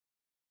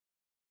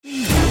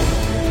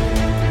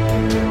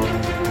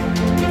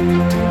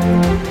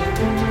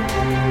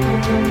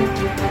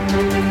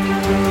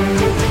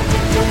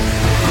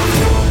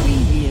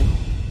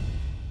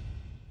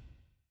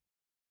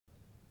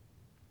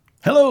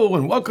Hello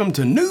and welcome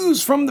to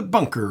News from the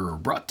Bunker,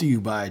 brought to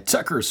you by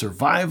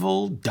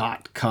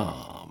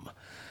TuckerSurvival.com.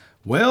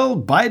 Well,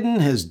 Biden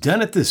has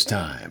done it this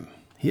time.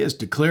 He has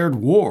declared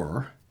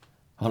war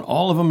on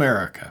all of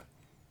America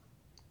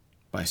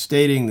by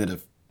stating that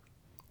if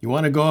you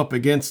want to go up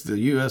against the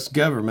U.S.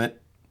 government,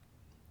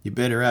 you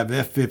better have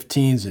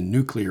F-15s and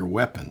nuclear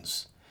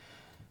weapons.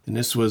 And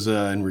this was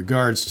in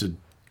regards to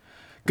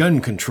gun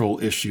control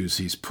issues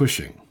he's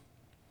pushing.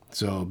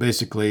 So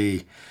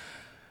basically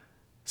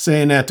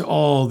saying that to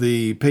all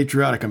the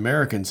patriotic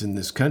Americans in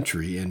this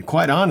country. And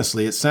quite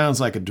honestly, it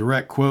sounds like a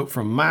direct quote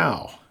from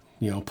Mao.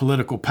 You know,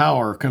 political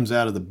power comes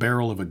out of the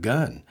barrel of a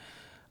gun.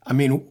 I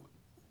mean,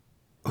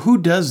 who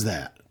does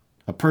that?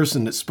 A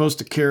person that's supposed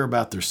to care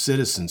about their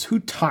citizens, who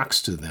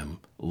talks to them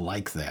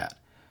like that?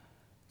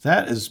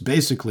 That is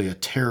basically a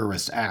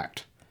terrorist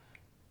act.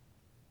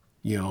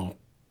 You know,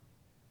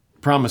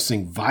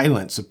 promising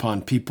violence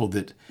upon people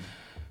that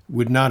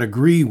would not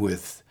agree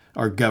with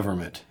our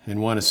government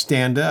and want to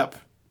stand up.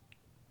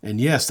 And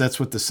yes, that's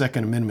what the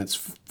Second Amendment's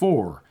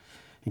for,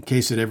 in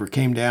case it ever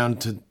came down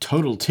to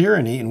total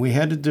tyranny and we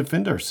had to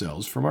defend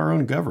ourselves from our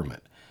own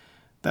government.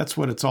 That's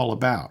what it's all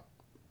about.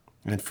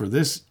 And for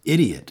this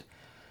idiot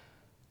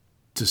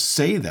to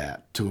say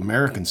that to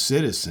American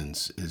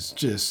citizens is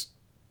just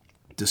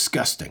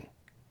disgusting.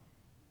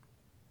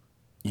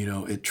 You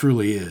know, it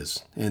truly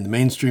is. And the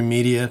mainstream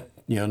media,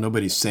 you know,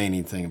 nobody's saying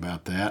anything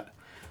about that.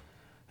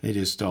 They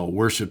just all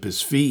worship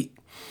his feet,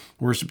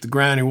 worship the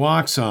ground he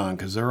walks on,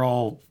 because they're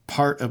all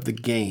part of the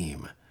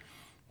game,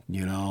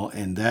 you know,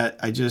 and that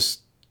I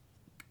just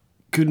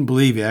couldn't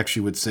believe he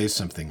actually would say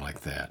something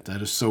like that.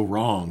 That is so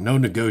wrong. No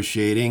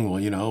negotiating.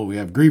 Well, you know, we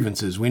have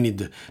grievances we need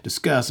to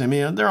discuss. I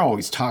mean, they're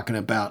always talking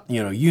about,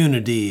 you know,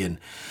 unity and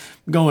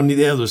going to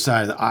the other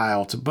side of the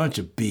aisle. It's a bunch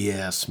of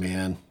BS,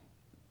 man.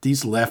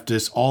 These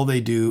leftists, all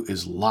they do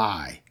is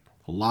lie,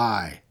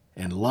 lie,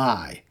 and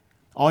lie.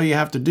 All you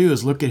have to do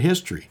is look at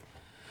history.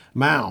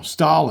 Mao,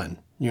 Stalin,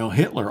 you know,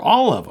 Hitler,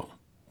 all of them.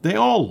 They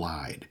all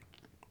lied.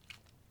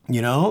 You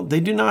know,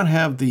 they do not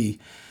have the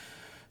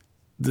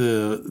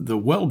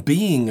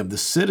well-being of the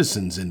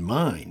citizens in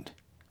mind.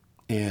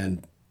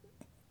 And,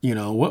 you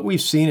know, what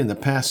we've seen in the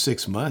past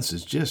 6 months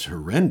is just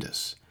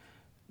horrendous.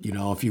 You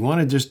know, if you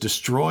want to just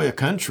destroy a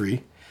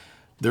country,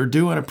 they're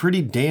doing a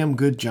pretty damn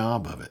good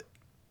job of it.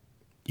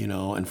 You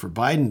know, and for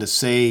Biden to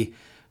say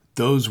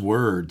those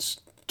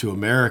words to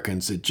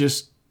Americans that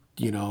just,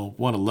 you know,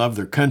 want to love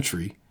their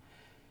country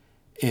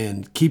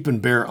and keep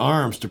and bear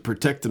arms to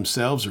protect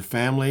themselves, their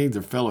family,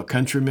 their fellow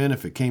countrymen,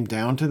 if it came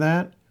down to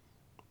that,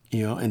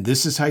 you know, and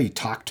this is how you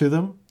talk to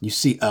them. You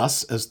see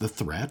us as the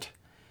threat.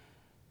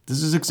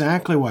 This is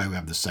exactly why we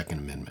have the Second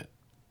Amendment.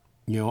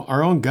 You know,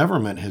 our own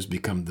government has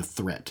become the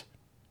threat.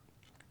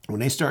 When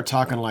they start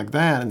talking like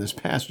that, and this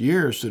past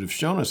year should have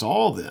shown us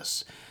all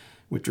this,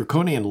 with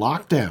draconian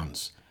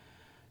lockdowns,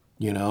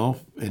 you know,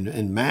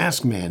 and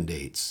mask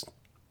mandates,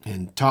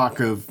 and talk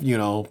of, you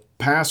know,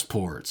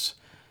 passports.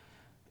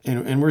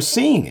 And we're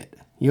seeing it,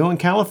 you know, in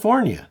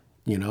California,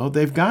 you know,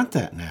 they've got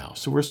that now.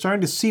 So we're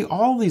starting to see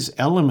all these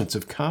elements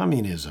of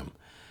communism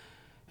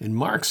and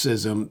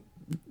Marxism,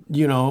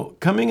 you know,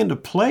 coming into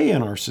play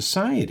in our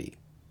society,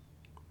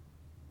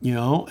 you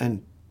know,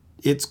 and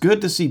it's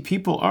good to see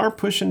people are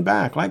pushing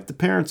back, like the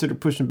parents that are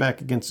pushing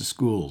back against the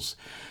schools.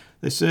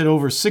 They said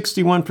over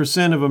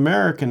 61% of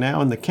America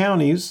now in the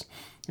counties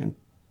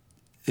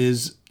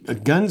is a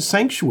gun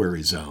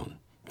sanctuary zone.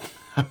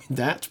 I mean,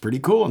 that's pretty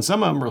cool. And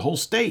some of them are whole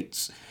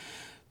states,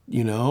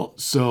 you know.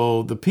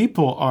 So the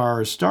people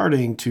are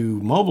starting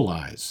to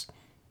mobilize,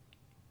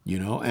 you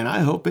know, and I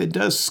hope it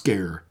does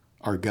scare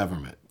our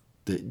government.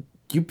 That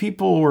you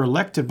people were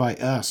elected by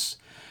us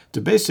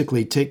to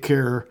basically take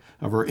care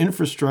of our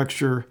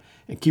infrastructure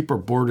and keep our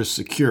borders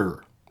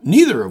secure,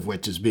 neither of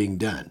which is being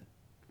done.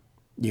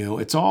 You know,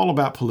 it's all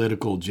about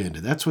political agenda.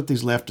 That's what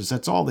these leftists,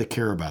 that's all they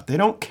care about. They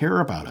don't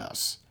care about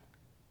us,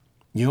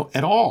 you know,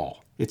 at all.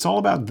 It's all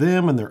about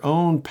them and their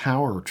own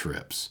power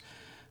trips,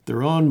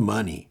 their own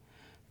money.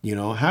 You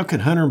know, how could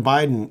Hunter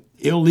Biden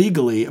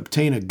illegally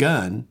obtain a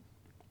gun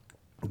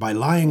by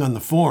lying on the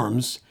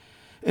forms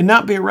and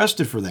not be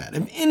arrested for that?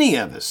 If any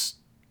of us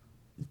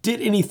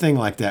did anything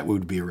like that, we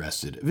would be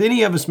arrested. If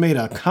any of us made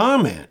a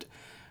comment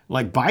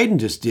like Biden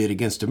just did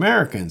against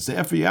Americans, the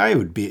FBI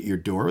would be at your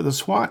door with a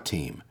SWAT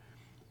team.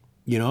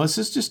 You know, this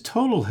is just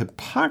total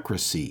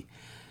hypocrisy,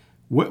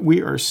 what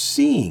we are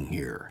seeing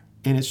here.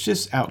 And it's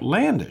just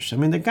outlandish. I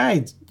mean, the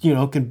guy, you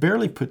know, can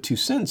barely put two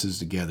sentences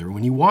together.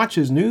 When you watch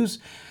his news,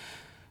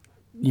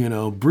 you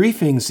know,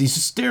 briefings,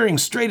 he's staring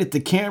straight at the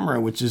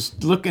camera, which is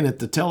looking at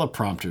the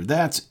teleprompter.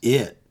 That's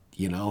it.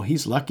 You know,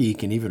 he's lucky he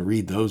can even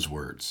read those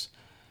words.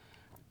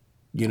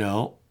 You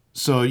know,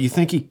 so you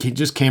think he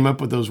just came up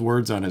with those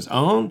words on his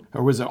own?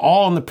 Or was it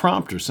all on the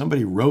prompter?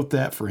 Somebody wrote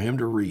that for him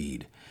to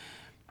read.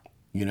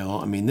 You know,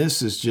 I mean,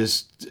 this is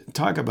just,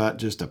 talk about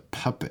just a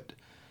puppet.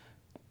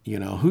 You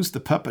know, who's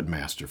the puppet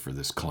master for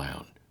this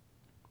clown?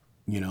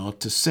 You know,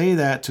 to say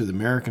that to the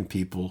American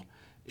people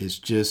is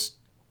just,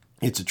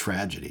 it's a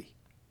tragedy.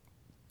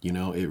 You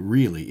know, it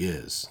really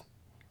is.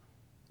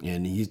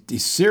 And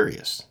he's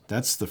serious.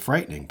 That's the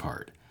frightening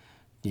part.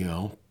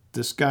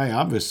 This guy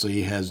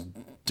obviously has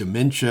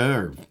dementia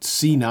or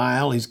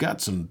senile. He's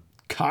got some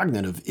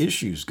cognitive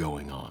issues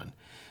going on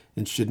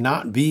and should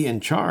not be in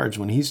charge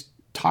when he's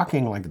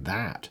talking like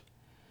that.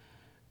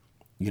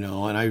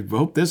 And I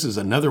hope this is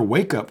another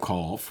wake-up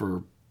call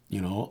for,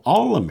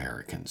 all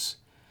Americans.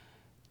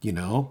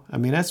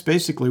 That's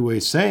basically what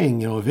he's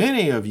saying. If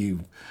any of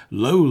you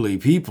lowly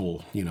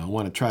people,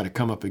 want to try to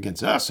come up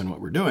against us and what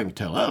we're doing,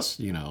 tell us,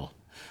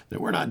 that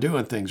we're not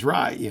doing things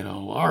right.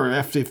 Our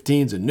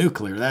F-15s and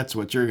nuclear, that's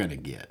what you're going to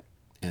get.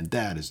 And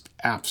that is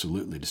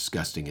absolutely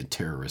disgusting and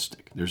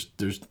terroristic.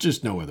 There's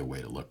just no other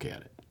way to look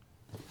at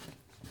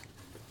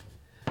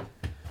it.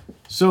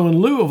 So in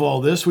lieu of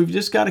all this, we've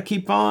just got to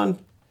keep on,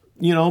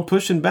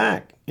 pushing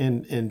back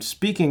and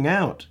speaking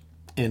out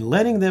and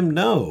letting them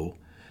know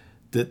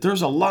that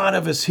there's a lot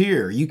of us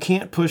here. You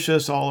can't push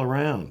us all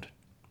around.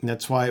 And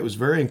that's why it was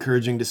very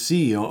encouraging to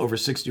see, over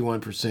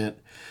 61%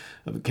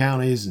 of the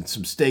counties and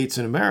some states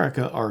in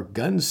America are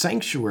gun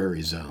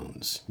sanctuary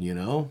zones,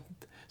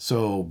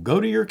 So go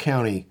to your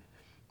county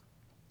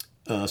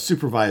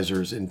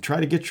supervisors and try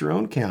to get your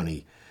own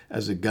county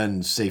as a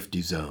gun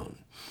safety zone,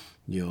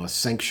 a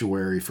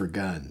sanctuary for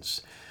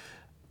guns.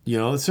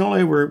 It's the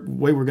only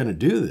way we're going to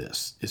do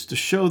this is to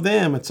show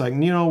them it's like,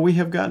 we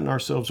have gotten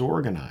ourselves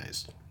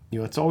organized.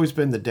 It's always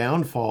been the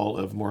downfall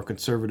of more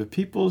conservative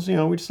peoples.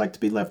 We just like to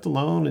be left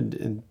alone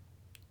and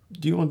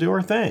do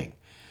our thing,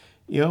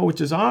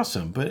 which is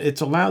awesome. But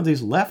it's allowed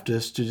these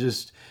leftists to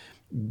just,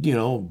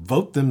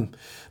 vote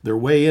their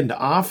way into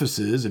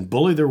offices and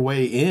bully their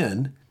way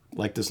in,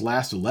 like this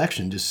last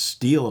election, just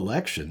steal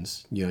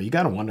elections. You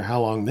got to wonder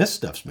how long this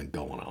stuff's been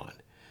going on.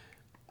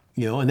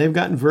 And they've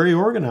gotten very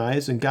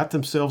organized and got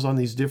themselves on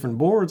these different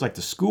boards, like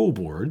the school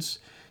boards.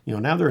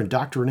 Now they're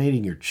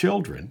indoctrinating your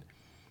children.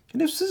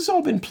 And this has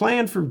all been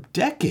planned for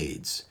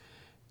decades.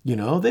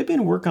 They've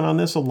been working on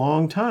this a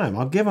long time.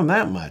 I'll give them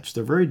that much.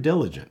 They're very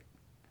diligent.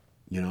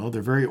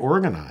 They're very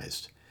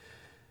organized.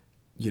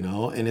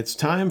 And it's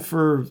time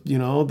for,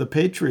 the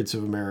patriots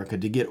of America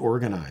to get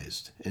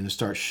organized and to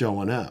start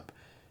showing up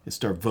and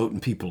start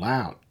voting people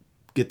out,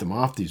 get them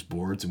off these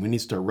boards, and we need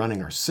to start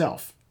running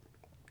ourselves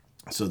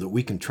so that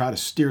we can try to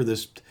steer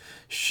this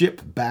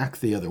ship back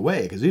the other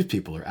way, because these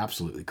people are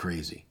absolutely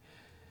crazy.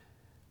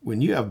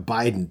 When you have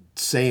Biden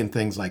saying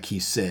things like he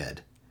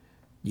said,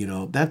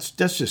 that's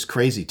just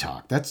crazy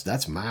talk.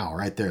 That's Mao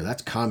right there.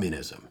 That's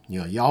communism.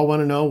 Y'all want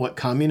to know what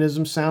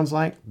communism sounds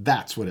like?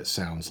 That's what it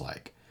sounds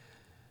like.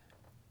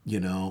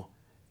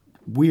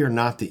 We are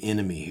not the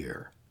enemy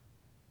here.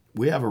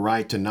 We have a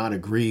right to not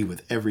agree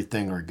with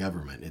everything our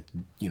government,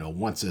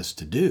 wants us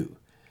to do.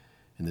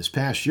 And this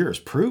past year has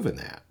proven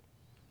that.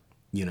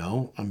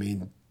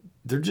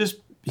 They're just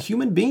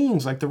human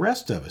beings like the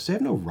rest of us. They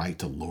have no right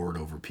to lord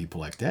over people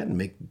like that and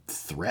make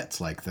threats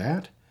like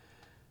that.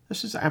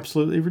 This is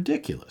absolutely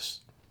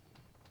ridiculous.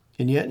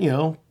 And yet,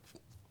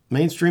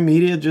 mainstream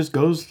media just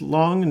goes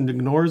along and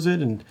ignores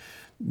it and,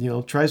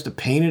 tries to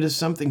paint it as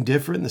something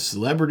different. And the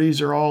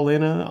celebrities are all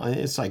in it.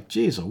 It's like,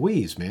 geez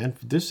Louise, man,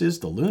 this is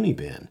the loony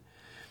bin.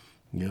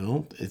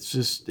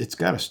 It's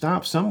got to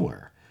stop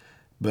somewhere.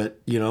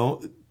 But,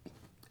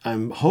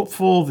 I'm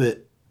hopeful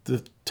that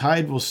the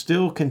tide will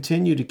still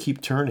continue to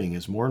keep turning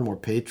as more and more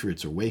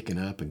patriots are waking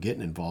up and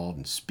getting involved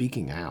and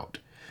speaking out,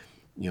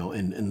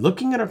 and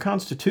looking at our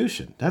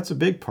Constitution. That's a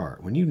big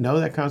part. When you know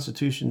that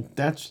Constitution,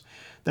 that's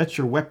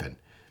your weapon.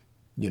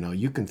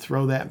 You can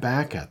throw that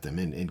back at them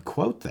and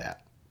quote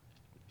that,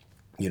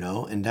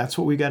 and that's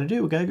what we got to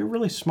do. We got to get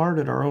really smart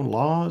at our own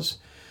laws,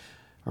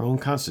 our own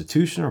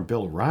Constitution, our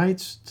Bill of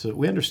Rights, so that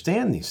we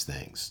understand these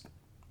things,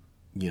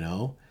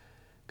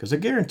 Because I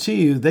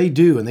guarantee you they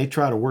do, and they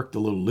try to work the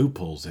little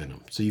loopholes in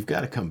them. So you've got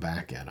to come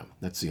back at them.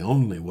 That's the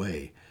only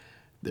way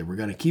that we're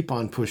going to keep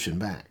on pushing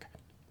back.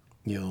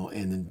 And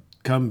then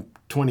come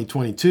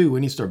 2022, we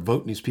need to start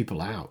voting these people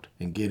out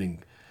and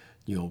getting,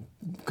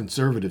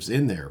 conservatives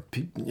in there.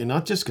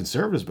 Not just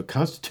conservatives, but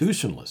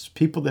constitutionalists.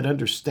 People that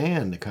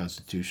understand the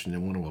Constitution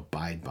and want to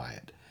abide by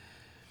it.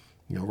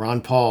 Ron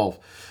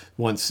Paul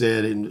once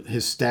said, and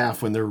his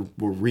staff, when they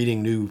were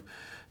reading new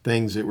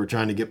things that were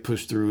trying to get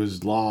pushed through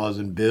as laws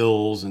and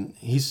bills. And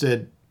he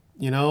said,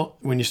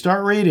 when you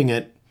start reading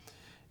it,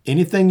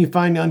 anything you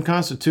find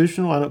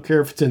unconstitutional, I don't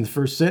care if it's in the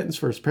first sentence,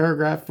 first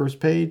paragraph,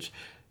 first page,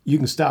 you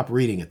can stop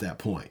reading at that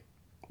point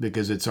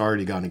because it's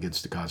already gone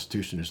against the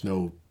Constitution. There's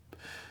no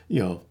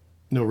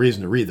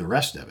reason to read the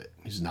rest of it.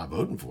 He's not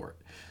voting for it,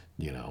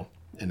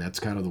 and that's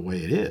kind of the way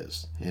it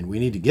is. And we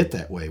need to get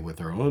that way with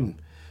our own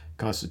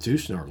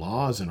Constitution, our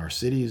laws, and our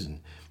cities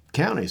and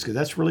counties, because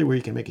that's really where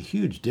you can make a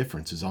huge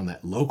difference, is on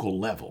that local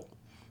level,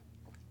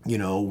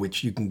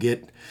 which you can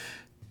get,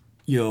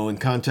 in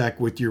contact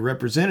with your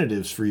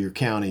representatives for your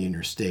county and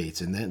your states.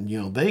 And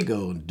then, they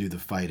go and do the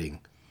fighting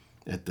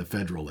at the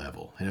federal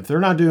level. And if they're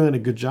not doing a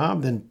good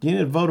job, then you need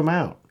to vote them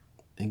out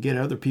and get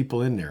other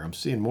people in there. I'm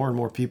seeing more and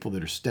more people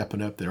that are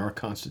stepping up that are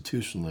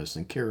constitutionalists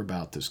and care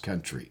about this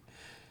country.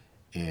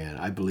 And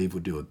I believe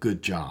would do a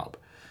good job.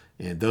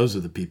 And those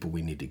are the people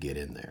we need to get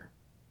in there.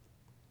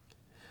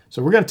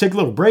 So we're going to take a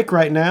little break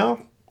right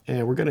now,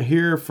 and we're going to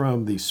hear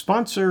from the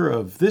sponsor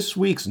of this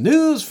week's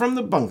News from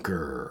the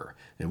Bunker.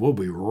 And we'll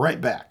be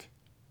right back.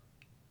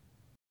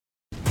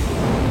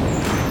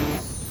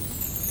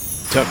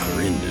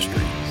 Tucker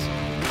Industries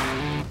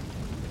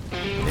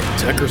and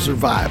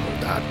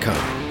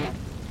TuckerSurvival.com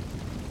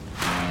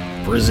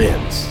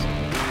presents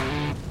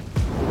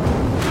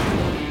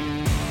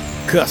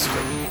custom,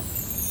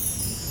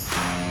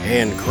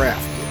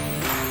 handcrafted,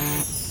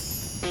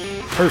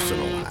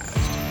 personalized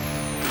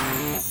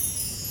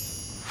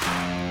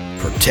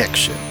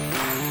protection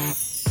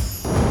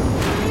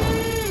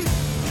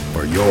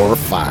for your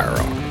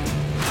firearm.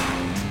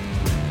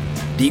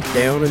 Deep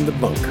down in the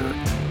bunker,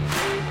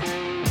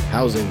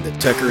 housing the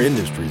Tucker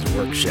Industries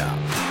workshop,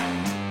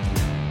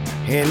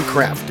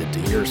 handcrafted to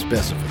your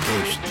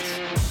specifications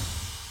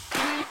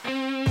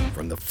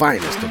from the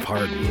finest of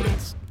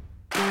hardwoods.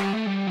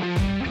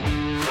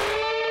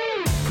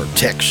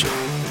 Protection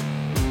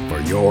for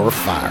your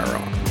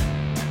firearm,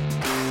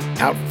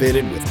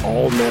 outfitted with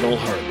all metal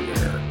hardware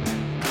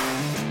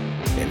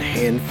and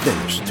hand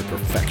finished to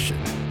perfection.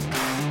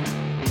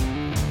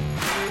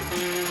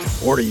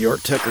 Order your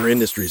Tucker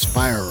Industries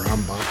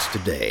firearm box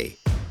today.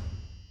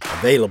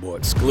 Available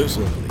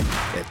exclusively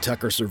at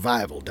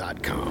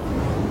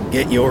TuckerSurvival.com.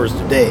 Get yours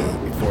today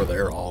before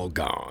they're all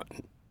gone.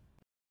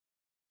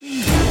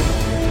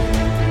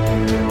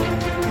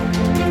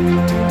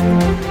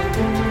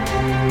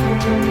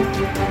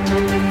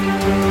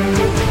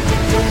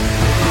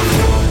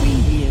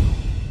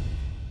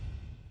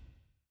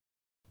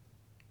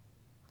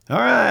 All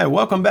right,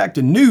 welcome back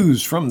to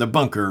News from the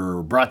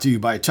Bunker, brought to you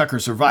by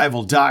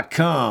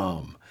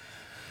TuckerSurvival.com.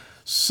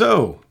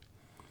 So,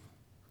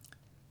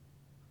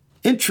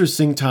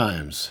 interesting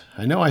times.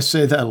 I know I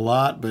say that a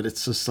lot, but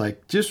it's just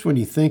like, just when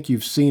you think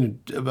you've seen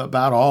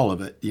about all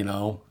of it,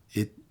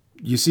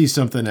 you see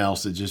something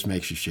else that just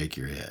makes you shake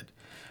your head.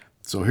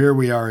 So here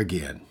we are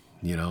again,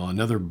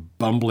 another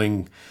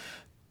bumbling,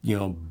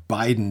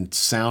 Biden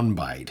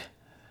soundbite.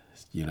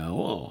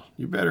 Well,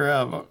 you better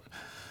have,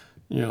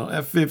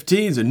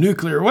 F-15s and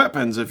nuclear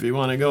weapons if you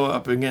want to go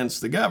up against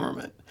the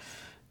government.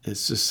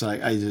 It's just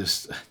like,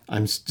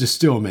 I'm just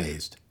still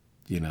amazed.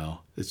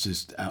 It's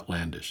just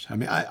outlandish. I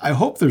mean, I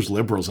hope there's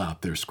liberals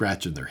out there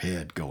scratching their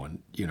head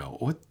going,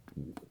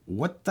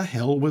 what the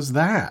hell was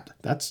that?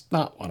 That's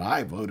not what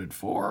I voted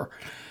for.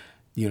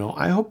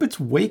 I hope it's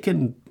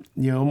waking,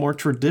 more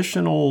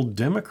traditional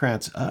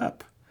Democrats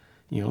up.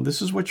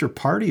 This is what your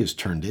party has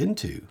turned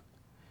into.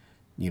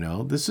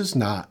 This is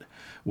not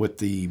what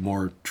the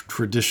more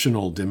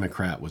traditional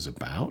Democrat was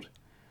about.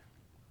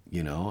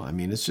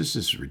 It's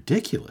just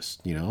ridiculous.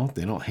 They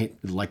don't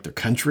like their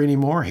country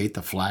anymore, hate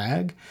the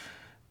flag,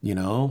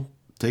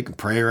 taking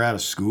prayer out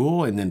of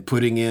school and then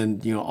putting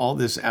in, all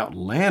this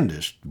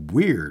outlandish,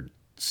 weird,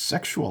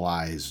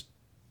 sexualized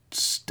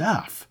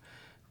stuff.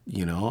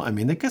 They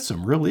got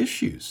some real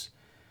issues.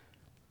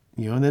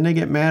 And then they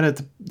get mad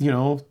at,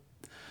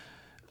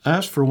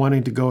 us for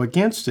wanting to go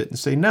against it and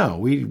say, no,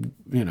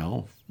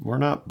 we're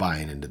not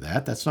buying into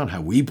that. That's not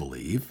how we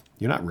believe.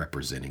 You're not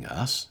representing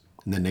us.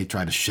 And then they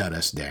try to shut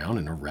us down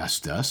and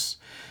arrest us.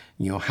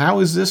 How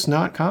is this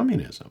not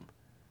communism?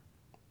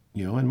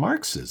 And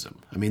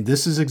Marxism.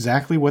 This is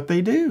exactly what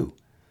they do.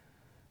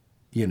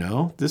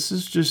 This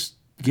is just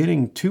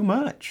getting too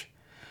much.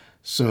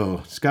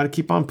 So it's got to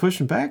keep on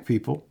pushing back,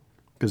 people,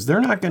 because they're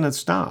not going to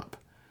stop.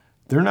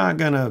 They're not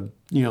going to,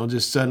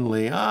 just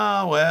suddenly,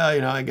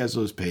 I guess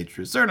those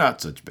patriots, they're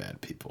not such bad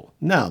people.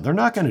 No, they're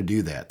not going to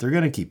do that. They're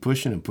going to keep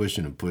pushing and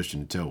pushing and pushing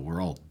until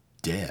we're all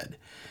dead,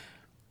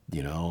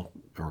 or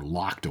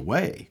locked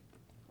away.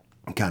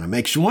 It kind of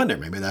makes you wonder.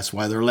 Maybe that's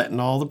why they're letting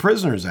all the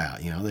prisoners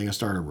out. They're going to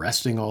start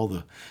arresting all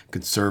the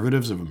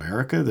conservatives of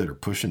America that are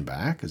pushing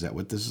back. Is that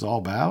what this is all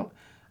about?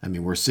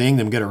 We're seeing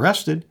them get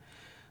arrested.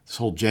 This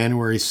whole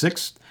January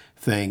 6th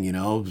thing,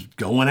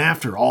 going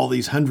after all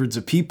these hundreds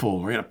of people.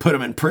 We're going to put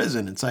them in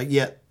prison. It's like,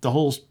 yet the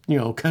whole,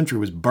 country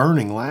was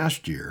burning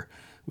last year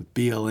with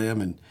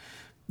BLM and,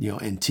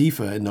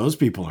 Antifa, and those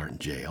people aren't in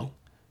jail.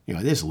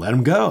 They just let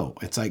them go.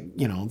 It's like,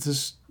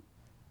 this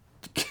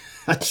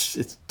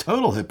it's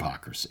total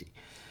hypocrisy.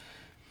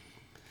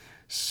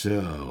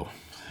 So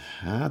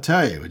I'll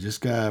tell you, we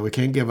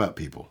can't give up,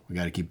 people. We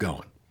got to keep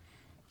going.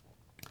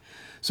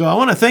 So I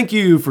want to thank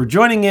you for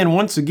joining in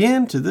once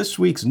again to this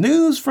week's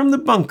News from the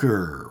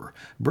Bunker,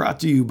 brought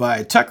to you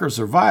by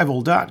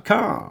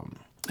TuckerSurvival.com.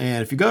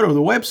 And if you go to the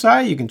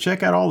website, you can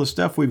check out all the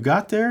stuff we've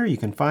got there. You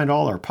can find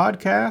all our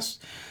podcasts.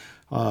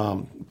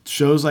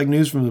 Shows like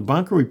News from the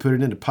Bunker, we put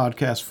it into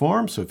podcast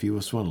form. So if you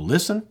just want to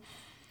listen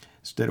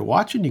instead of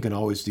watching, you can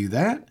always do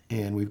that.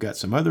 And we've got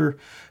some other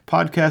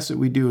podcasts that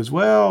we do as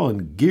well,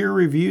 and gear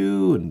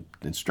review and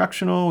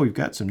instructional. We've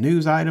got some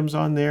news items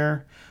on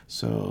there.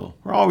 So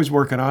we're always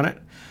working on it.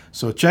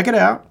 So check it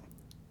out,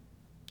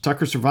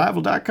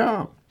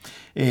 TuckerSurvival.com.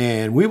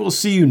 And we will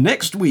see you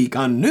next week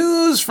on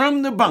News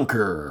from the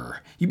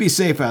Bunker. You be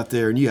safe out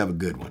there, and you have a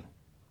good one.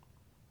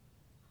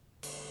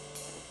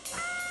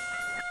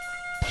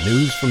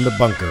 News from the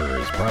Bunker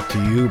is brought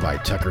to you by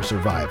Tucker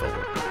Survival.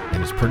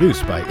 and is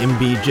produced by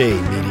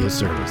MBJ Media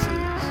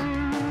Services.